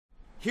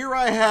Here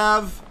I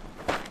have,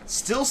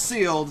 still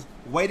sealed,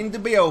 waiting to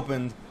be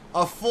opened,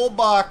 a full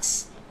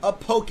box of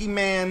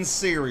Pokemon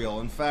cereal.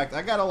 In fact,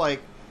 I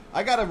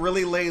gotta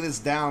really lay this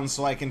down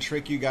so I can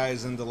trick you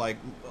guys into like,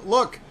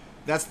 look,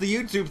 that's the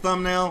YouTube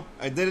thumbnail.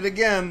 I did it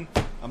again.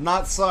 I'm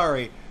not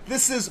sorry.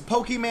 This is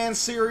Pokemon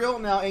cereal.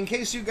 Now, in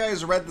case you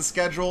guys read the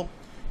schedule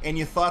and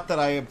you thought that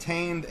I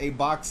obtained a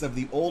box of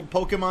the old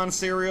Pokemon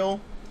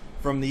cereal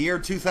from the year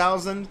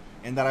 2000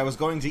 and that I was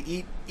going to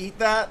eat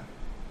that,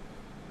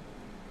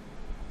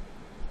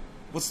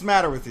 what's the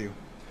matter with you?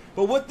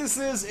 But what this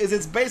is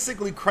it's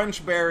basically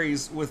Crunch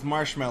Berries with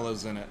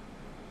marshmallows in it.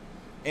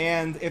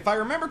 And if I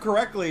remember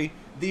correctly,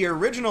 the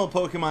original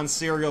Pokemon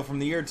cereal from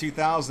the year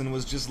 2000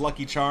 was just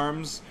Lucky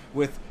Charms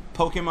with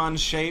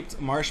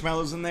Pokemon-shaped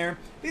marshmallows in there.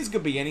 These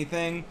could be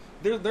anything.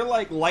 They're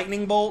like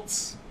lightning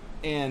bolts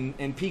and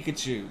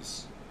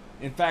Pikachus.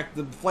 In fact,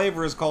 the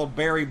flavor is called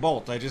Berry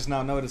Bolt. I just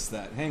now noticed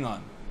that. Hang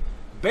on.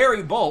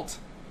 Berry Bolt,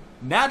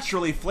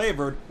 naturally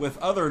flavored with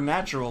other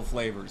natural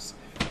flavors.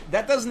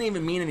 That doesn't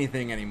even mean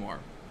anything anymore.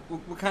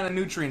 What kind of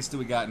nutrients do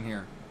we got in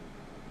here?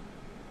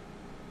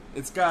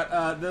 It's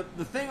got,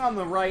 the thing on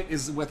the right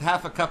is with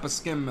half a cup of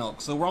skim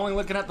milk, so we're only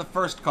looking at the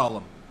first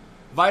column.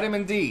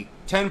 Vitamin D,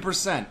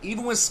 10%.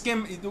 Even with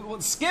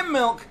skim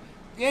milk,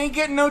 you ain't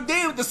getting no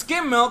D with the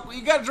skim milk.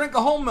 You gotta drink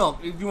a whole milk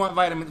if you want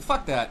vitamin.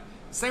 Fuck that.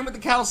 Same with the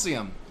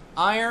calcium.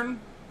 Iron,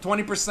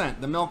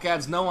 20%. The milk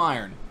adds no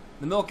iron.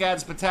 The milk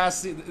adds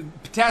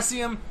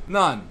potassium,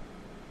 none.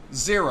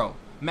 0.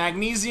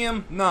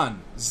 Magnesium,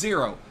 none.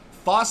 0.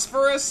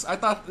 Phosphorus, I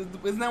thought,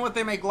 isn't that what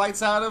they make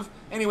lights out of?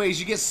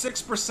 Anyways, you get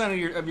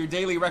 6% of your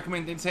daily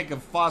recommended intake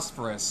of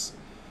phosphorus.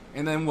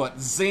 And then what?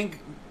 Zinc,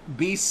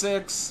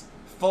 B6,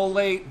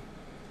 folate,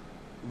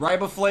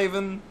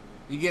 riboflavin.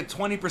 You get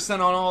 20%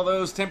 on all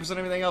those, 10%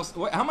 everything else.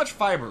 How much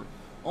fiber?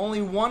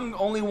 Only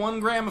 1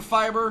 gram of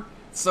fiber.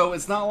 So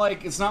it's not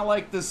like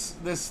this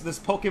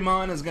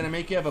Pokemon is gonna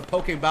make you have a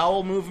Poke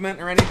Bowel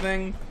movement or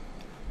anything.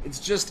 It's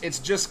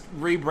just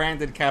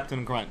rebranded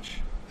Captain Crunch.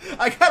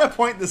 I gotta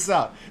point this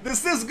out.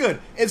 This is good.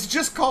 It's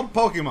just called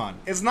Pokemon.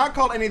 It's not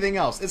called anything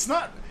else. It's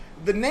not.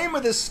 The name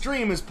of this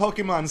stream is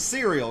Pokemon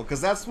Cereal, because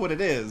that's what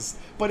it is.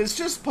 But it's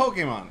just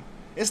Pokemon.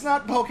 It's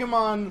not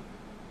Pokemon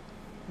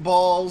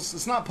Balls.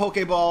 It's not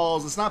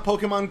Pokeballs. It's not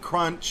Pokemon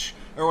Crunch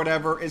or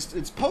whatever. It's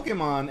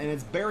Pokemon, and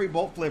it's Berry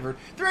Bolt flavored.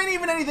 There ain't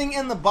even anything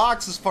in the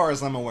box as far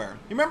as I'm aware.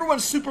 You remember when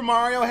Super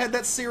Mario had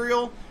that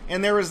cereal,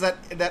 and there was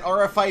that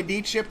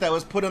RFID chip that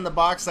was put in the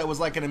box that was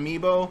like an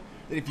amiibo,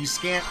 that if you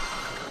scan...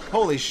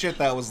 Holy shit,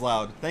 that was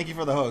loud. Thank you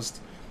for the host.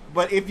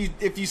 But if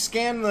you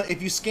scan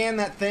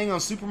that thing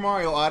on Super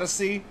Mario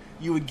Odyssey,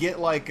 you would get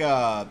like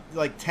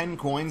 10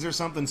 coins or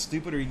something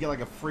stupid, or you get like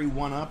a free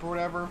 1-up or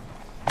whatever.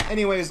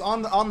 Anyways,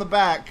 on the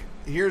back,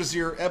 here's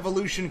your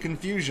evolution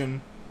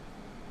confusion.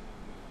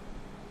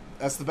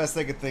 That's the best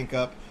I could think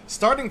of.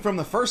 Starting from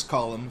the first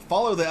column,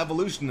 follow the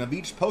evolution of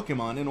each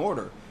Pokemon in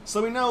order.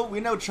 So we know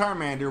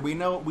Charmander, we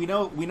know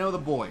the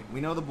boy,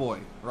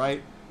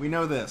 right? We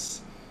know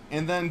this.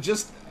 And then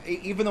just,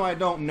 even though I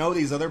don't know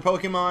these other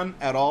Pokemon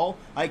at all,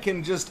 I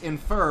can just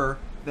infer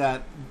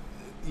that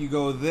you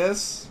go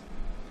this,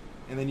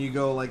 and then you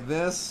go like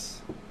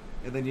this,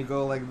 and then you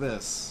go like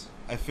this.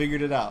 I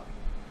figured it out.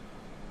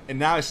 And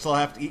now I still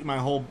have to eat my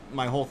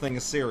whole thing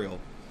of cereal.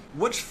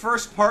 Which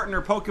first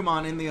partner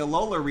Pokemon in the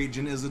Alola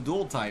region is a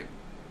dual type?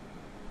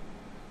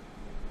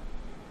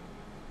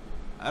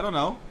 I don't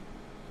know.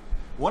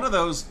 One of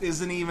those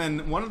isn't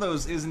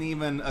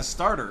even a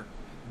starter,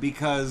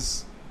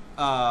 because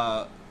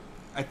I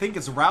think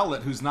it's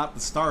Rowlet who's not the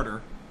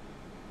starter.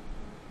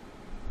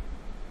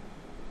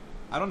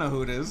 I don't know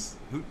who it is.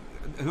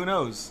 Who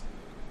knows?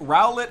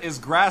 Rowlet is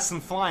grass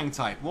and flying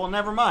type. Well,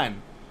 never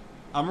mind.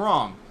 I'm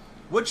wrong.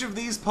 Which of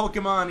these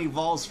Pokemon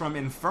evolves from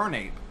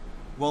Infernape?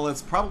 Well,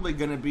 it's probably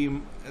gonna be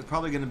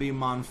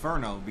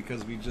Monferno,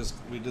 because we just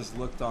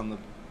looked on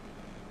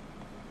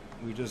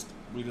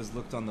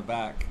the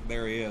back.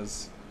 There he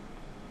is.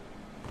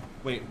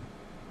 Wait.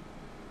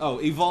 Oh,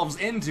 evolves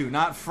into,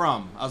 not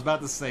from. I was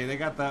about to say, they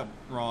got that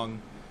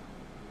wrong.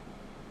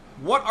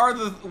 What are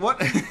the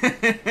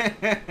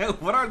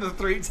what are the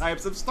 3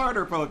 types of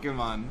starter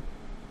Pokemon?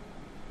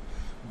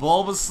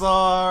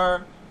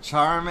 Bulbasaur,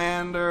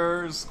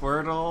 Charmander,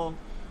 Squirtle.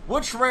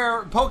 Which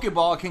rare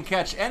Pokeball can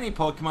catch any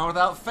Pokemon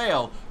without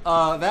fail?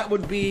 That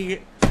would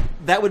be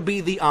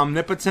the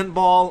Omnipotent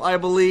Ball, I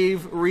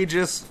believe.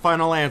 Regis,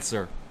 final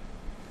answer.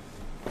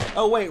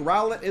 Oh wait,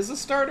 Rowlet is a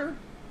starter?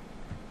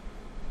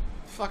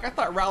 Fuck, I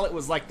thought Rowlet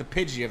was like the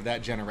Pidgey of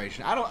that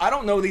generation. I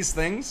don't know these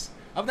things.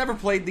 I've never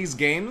played these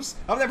games.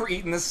 I've never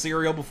eaten this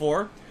cereal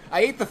before.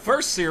 I ate the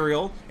first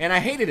cereal, and I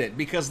hated it,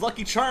 because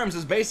Lucky Charms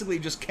is basically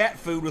just cat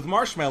food with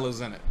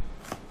marshmallows in it.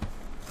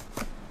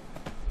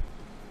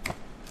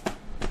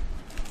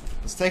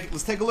 Let's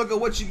take a look at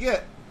what you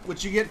get.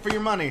 What you get for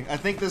your money. I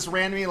think this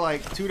ran me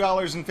like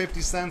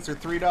 $2.50 or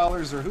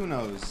 $3 or who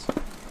knows.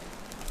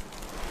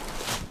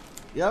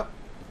 Yep.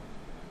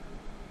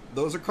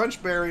 Those are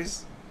Crunch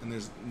Berries. And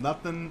there's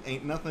nothing,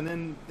 ain't nothing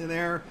in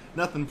there,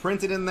 nothing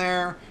printed in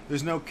there.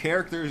 There's no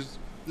characters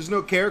There's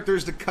no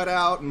characters to cut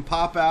out and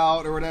pop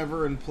out or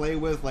whatever and play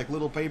with like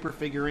little paper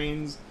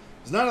figurines.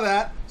 There's none of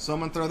that. So I'm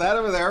gonna throw that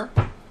over there.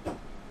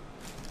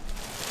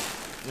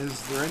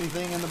 Is there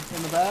anything in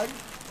the bag?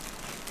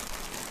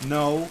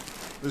 No.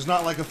 There's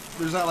not like a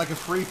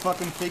free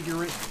fucking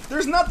figurine.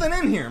 There's nothing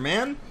in here,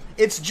 man.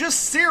 It's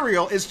just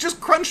cereal. It's just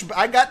Crunch.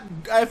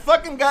 I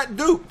fucking got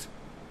duped.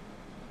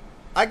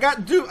 I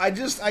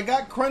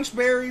got Crunch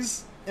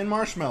Berries and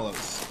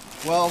marshmallows.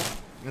 Well,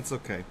 it's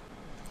okay.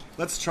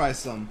 Let's try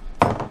some.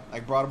 I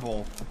brought a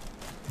bowl.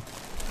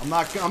 I'm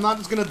not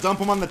just gonna dump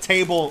them on the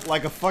table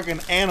like a fucking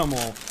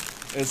animal.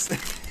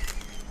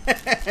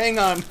 Hang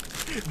on.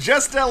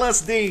 Just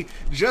LSD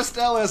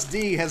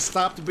has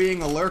stopped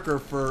being a lurker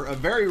for a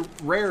very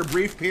rare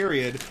brief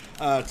period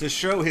to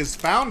show his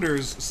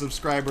founder's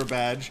subscriber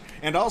badge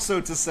and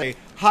also to say,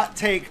 hot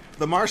take,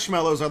 the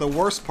marshmallows are the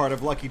worst part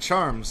of Lucky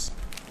Charms.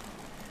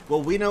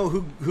 Well, we know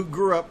who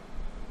grew up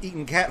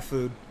eating cat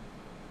food.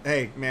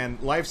 Hey, man,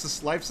 life's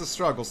a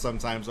struggle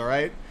sometimes, all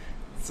right?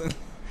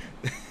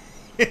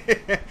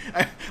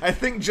 I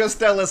think Just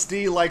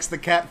LSD likes the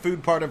cat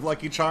food part of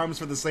Lucky Charms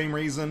for the same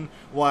reason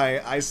why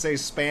I say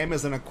Spam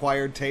is an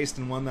acquired taste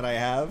and one that I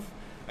have.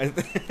 I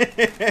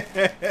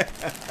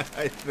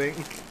think.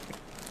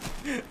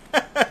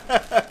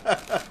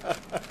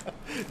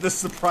 The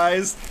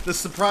surprise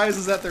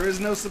is that there is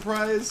no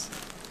surprise.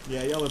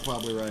 Yeah, y'all are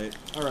probably right.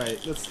 All right,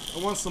 I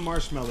want some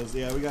marshmallows.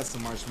 Yeah, we got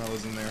some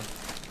marshmallows in there.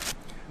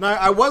 Now,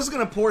 I was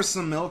gonna pour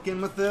some milk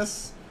in with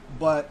this,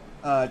 but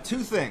two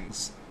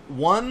things.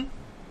 One,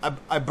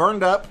 I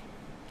burned up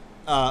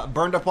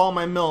all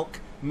my milk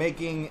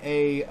making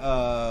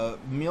a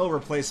meal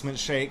replacement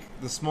shake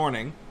this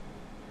morning.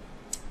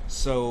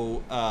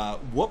 So,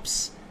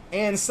 whoops.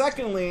 And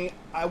secondly,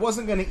 I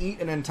wasn't going to eat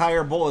an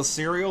entire bowl of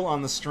cereal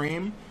on the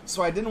stream,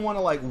 so I didn't want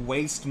to, like,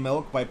 waste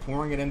milk by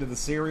pouring it into the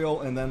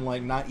cereal and then,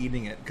 like, not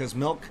eating it. Because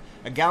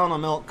a gallon of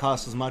milk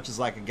costs as much as,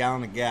 like, a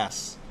gallon of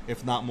gas,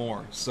 if not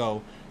more.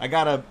 So, I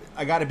gotta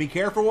be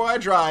careful where I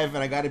drive,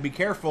 and I gotta be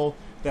careful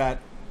that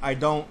I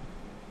don't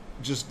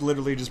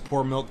literally just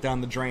pour milk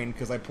down the drain,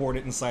 because I poured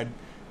it inside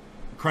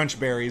Crunch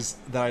Berries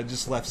that I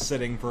just left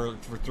sitting for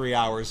 3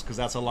 hours, because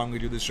that's how long we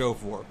do the show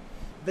for.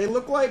 They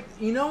look like,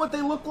 you know what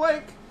they look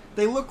like?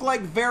 They look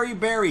like Very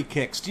Berry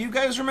Kicks. Do you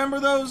guys remember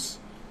those?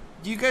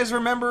 Do you guys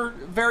remember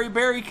Very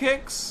Berry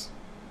Kicks?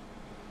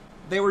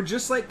 They were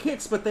just like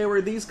Kicks, but they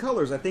were these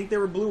colors. I think they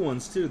were blue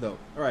ones too, though.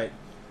 All right,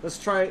 let's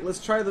try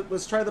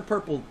the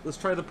purple. Let's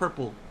try the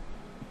purple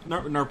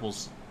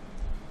Nurples.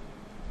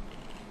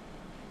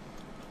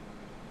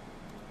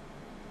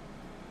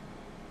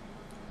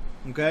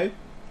 Okay.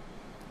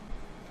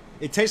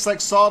 It tastes like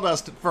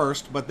sawdust at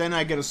first, but then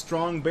I get a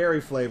strong berry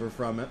flavor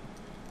from it.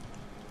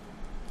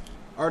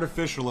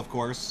 Artificial, of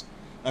course.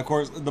 Of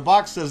course, the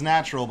box says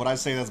natural, but I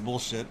say that's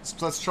bullshit. So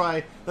let's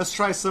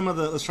try some of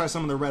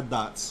the red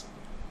dots.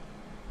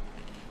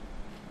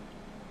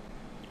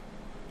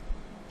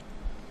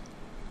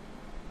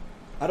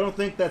 I don't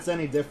think that's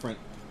any different.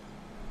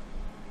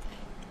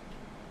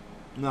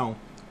 No.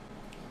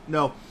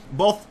 No.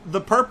 Both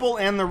the purple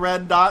and the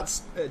red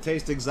dots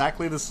taste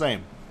exactly the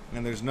same.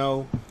 And there's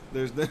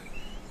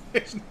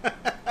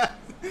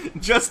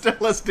Just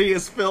LSD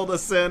has filled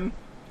us in.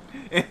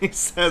 And he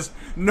says,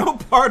 no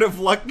part of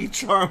Lucky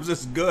Charms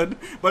is good,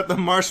 but the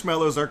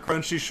marshmallows are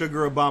crunchy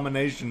sugar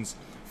abominations.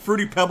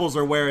 Fruity Pebbles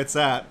are where it's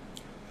at.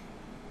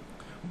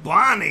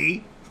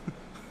 Bonnie?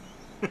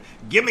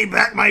 Give me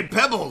back my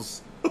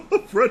pebbles!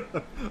 Fred,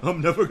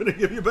 I'm never gonna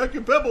give you back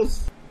your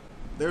pebbles.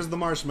 There's the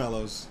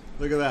marshmallows.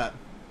 Look at that.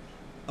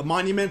 A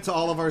monument to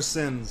all of our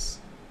sins.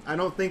 I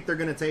don't think they're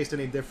gonna taste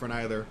any different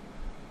either.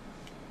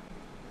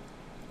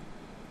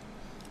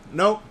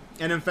 Nope.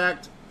 And in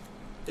fact,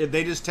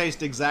 they just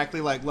taste exactly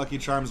like Lucky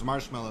Charms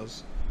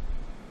marshmallows.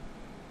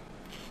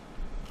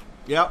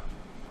 Yep.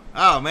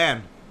 Oh,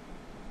 man.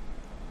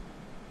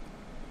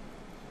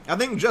 I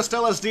think Just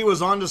LSD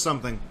was onto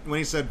something when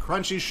he said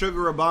crunchy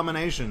sugar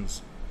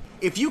abominations.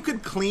 If you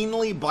could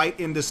cleanly bite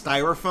into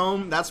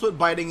styrofoam, that's what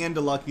biting into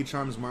Lucky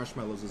Charms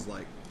marshmallows is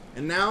like.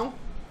 And now,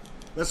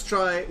 let's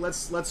try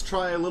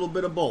a little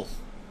bit of both.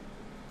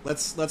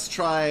 Let's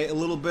try a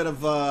little bit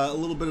of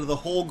the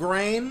whole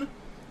grain,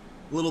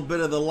 a little bit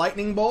of the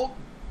lightning bolt.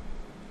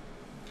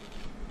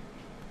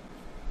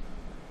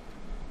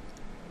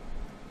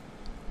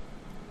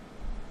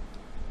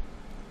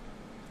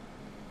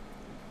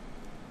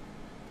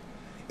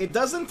 It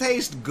doesn't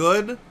taste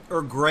good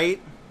or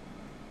great,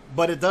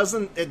 but it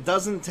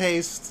doesn't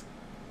taste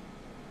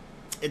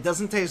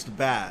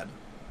bad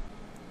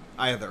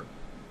either.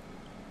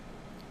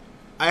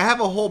 I have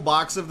a whole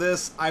box of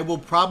this. I will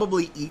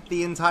probably eat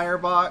the entire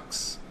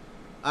box.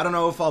 I don't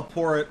know if I'll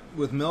pour it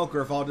with milk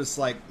or if I'll just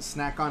like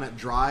snack on it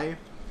dry.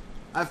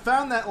 I've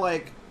found that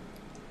like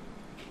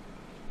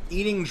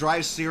eating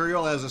dry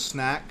cereal as a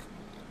snack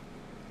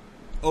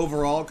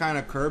overall kind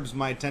of curbs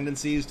my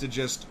tendencies to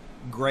just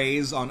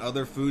graze on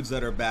other foods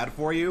that are bad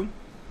for you.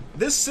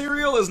 This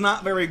cereal is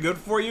not very good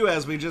for you,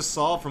 as we just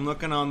saw from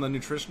looking on the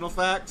nutritional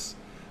facts,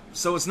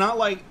 So it's not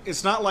like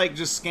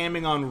just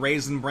scamming on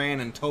Raisin Bran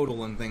and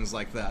Total and things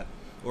like that,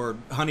 or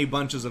Honey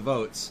Bunches of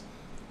Oats.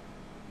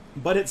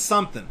 But it's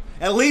something.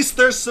 At least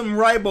there's some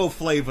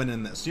riboflavin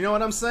in this. You know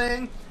what I'm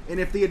saying? And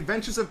if the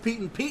Adventures of Pete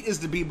and Pete is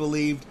to be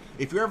believed,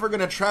 if you're ever going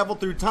to travel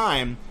through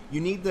time,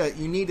 you need to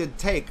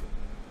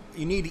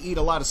eat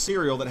a lot of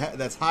cereal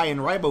that's high in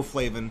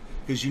riboflavin,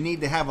 because you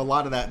need to have a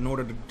lot of that in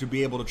order to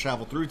be able to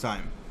travel through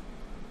time.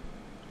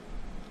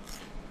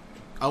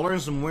 I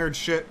learned some weird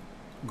shit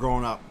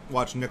growing up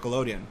watching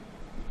Nickelodeon.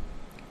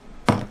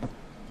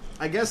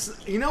 I guess,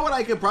 you know what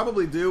I could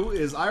probably do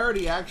is I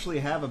already actually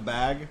have a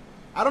bag.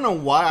 I don't know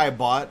why I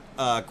bought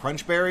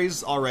Crunch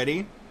Berries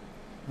already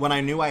when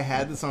I knew I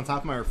had this on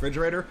top of my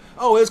refrigerator.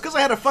 Oh, it was because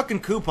I had a fucking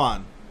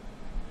coupon.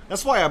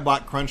 That's why I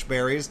bought Crunch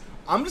Berries.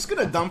 I'm just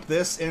gonna dump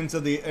this into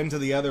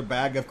the other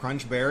bag of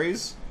Crunch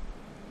Berries,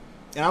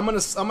 and I'm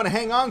gonna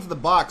hang on to the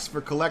box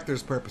for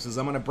collector's purposes.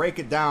 I'm gonna break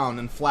it down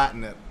and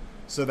flatten it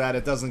so that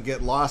it doesn't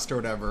get lost or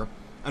whatever.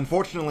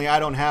 Unfortunately, I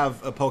don't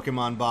have a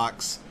Pokemon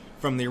box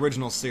from the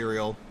original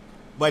cereal,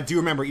 but I do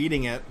remember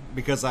eating it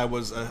because I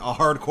was a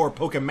hardcore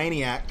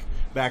Pokemaniac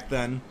back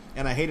then,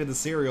 and I hated the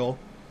cereal,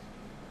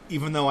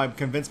 even though I've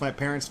convinced my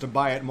parents to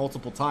buy it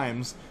multiple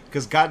times,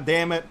 because god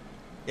damn it,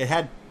 it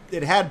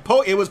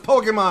was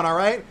Pokemon,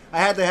 alright? I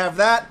had to have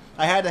that,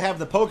 I had to have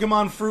the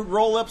Pokemon fruit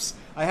roll-ups,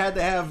 I had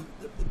to have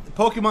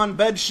Pokemon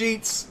bed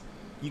sheets.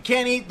 You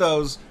can't eat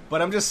those,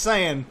 but I'm just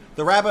saying,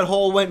 the rabbit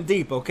hole went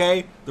deep,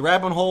 okay? The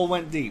rabbit hole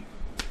went deep.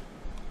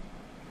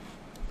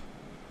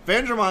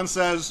 Vandramon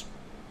says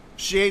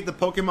she ate the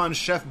Pokemon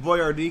Chef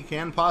Boyardee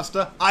canned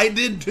pasta. I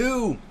did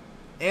too!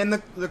 And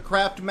the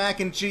Kraft mac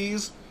and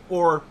cheese,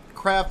 or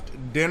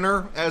Kraft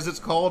dinner, as it's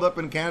called up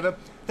in Canada.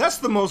 That's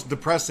the most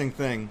depressing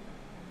thing.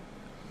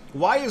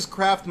 Why is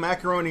Kraft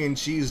macaroni and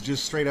cheese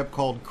just straight up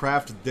called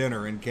Kraft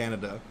dinner in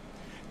Canada?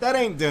 That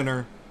ain't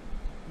dinner.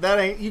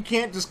 You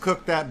can't just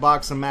cook that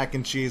box of mac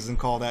and cheese and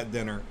call that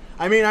dinner.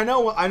 I mean, I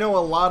know a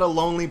lot of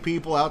lonely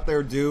people out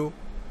there do.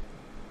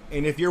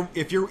 And if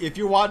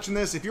you're watching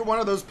this, if you're one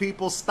of those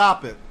people,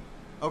 stop it.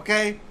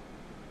 Okay?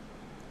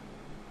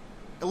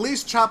 At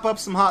least chop up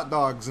some hot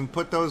dogs and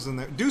put those in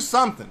there. Do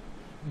something.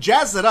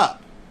 Jazz it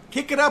up.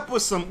 Kick it up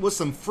with some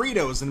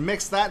Fritos and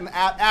mix that in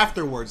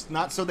afterwards.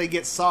 Not so they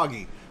get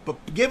soggy,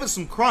 but give it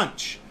some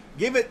crunch.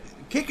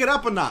 Kick it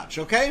up a notch,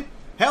 okay?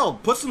 Hell,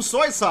 put some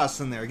soy sauce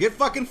in there. Get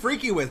fucking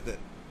freaky with it.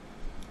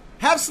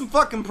 Have some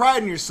fucking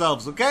pride in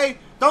yourselves, okay?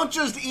 Don't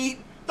just eat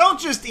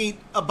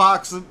a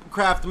box of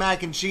Kraft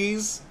mac and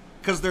cheese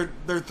because they're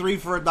 3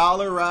 for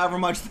 $1 or however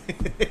much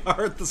they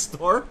are at the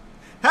store.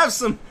 Have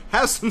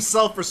some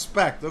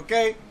self-respect,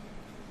 okay?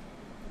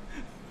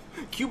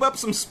 Cube up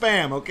some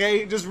Spam,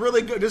 okay? Just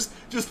really good.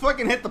 Just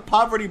fucking hit the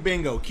poverty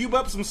bingo. Cube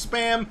up some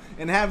Spam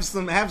and have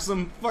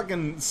some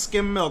fucking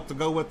skim milk to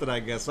go with it, I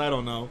guess. I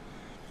don't know.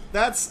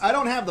 I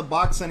don't have the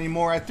box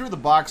anymore. I threw the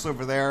box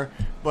over there,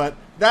 but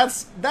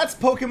that's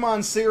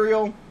Pokemon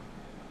cereal,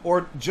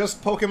 or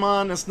just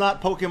Pokemon. It's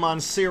not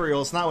Pokemon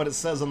cereal. It's not what it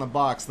says on the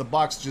box. The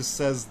box just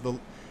says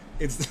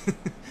it's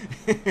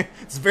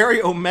it's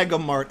very Omega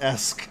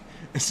Mart-esque.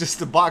 It's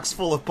just a box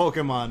full of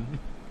Pokemon.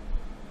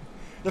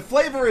 The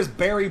flavor is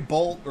Berry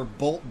Bolt or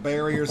Bolt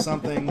Berry or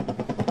something.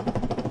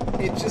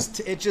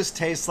 It just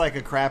tastes like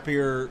a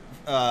crappier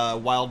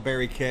Wild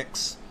Berry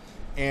Kicks,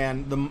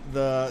 and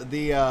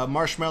the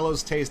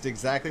marshmallows taste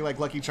exactly like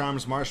Lucky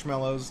Charms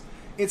marshmallows.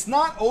 It's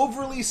not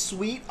overly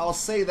sweet, I'll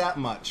say that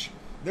much.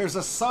 There's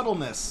a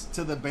subtleness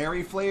to the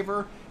berry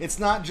flavor. It's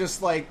not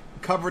just like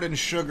covered in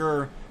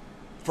sugar,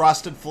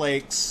 Frosted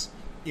Flakes.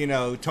 You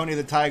know, Tony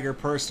the Tiger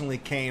personally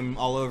came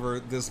all over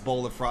this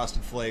bowl of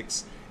Frosted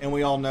Flakes, and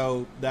we all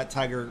know that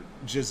tiger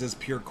jizzes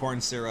pure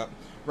corn syrup,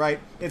 right?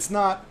 It's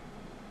not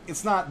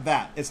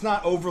that. It's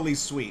not overly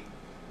sweet.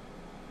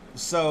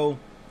 So,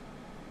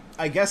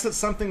 I guess it's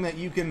something that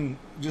you can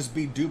just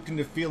be duped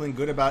into feeling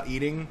good about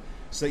eating,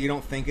 so that you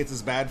don't think it's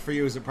as bad for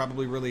you as it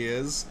probably really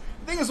is.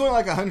 I think it's only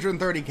like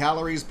 130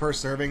 calories per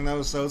serving,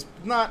 though, so it's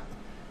not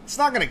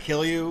going to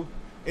kill you.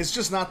 It's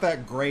just not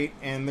that great,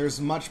 and there's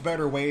much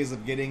better ways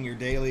of getting your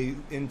daily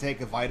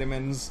intake of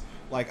vitamins.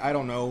 Like, I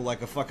don't know,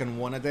 like a fucking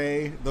one a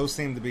day. Those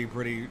seem to be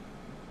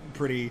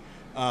pretty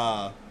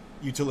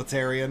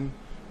utilitarian,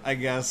 I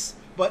guess.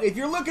 But if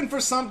you're looking for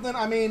something,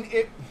 I mean,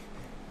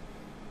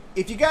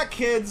 if you got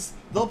kids,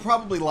 they'll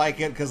probably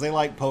like it because they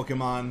like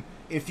Pokemon.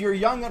 If you're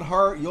young at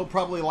heart, you'll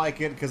probably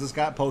like it because it's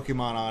got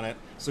Pokemon on it.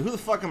 So who the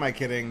fuck am I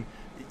kidding?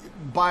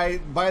 By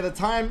the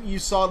time you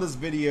saw this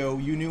video,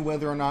 you knew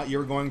whether or not you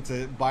were going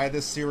to buy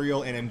this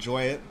cereal and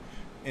enjoy it.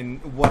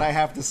 And what I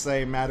have to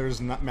say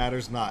matters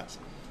not.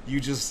 You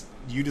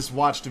just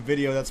watched a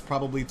video that's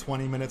probably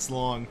 20 minutes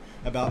long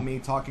about me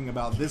talking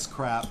about this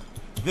crap,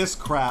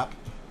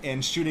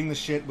 and shooting the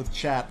shit with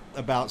chat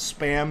about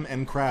Spam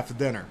and Kraft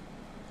dinner.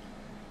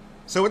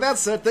 So with that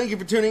said, thank you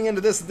for tuning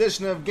into this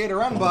edition of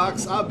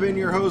GatorUNbox. I've been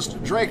your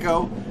host,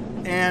 Draco.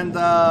 And,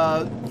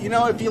 you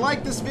know, if you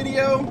like this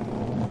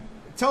video,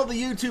 tell the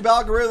YouTube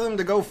algorithm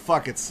to go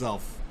fuck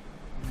itself.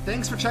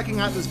 Thanks for checking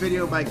out this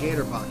video by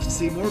Gatorbox. To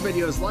see more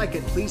videos like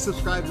it, please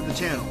subscribe to the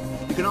channel.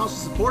 You can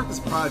also support this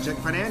project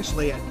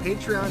financially at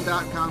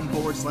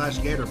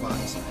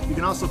patreon.com/GatorBox. You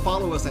can also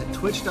follow us at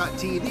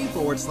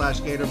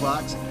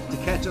twitch.tv/GatorBox to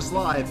catch us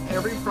live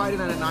every Friday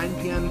night at 9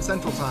 p.m.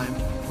 Central Time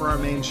for our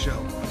main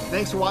show.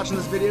 Thanks for watching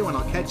this video, and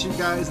I'll catch you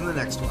guys in the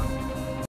next one.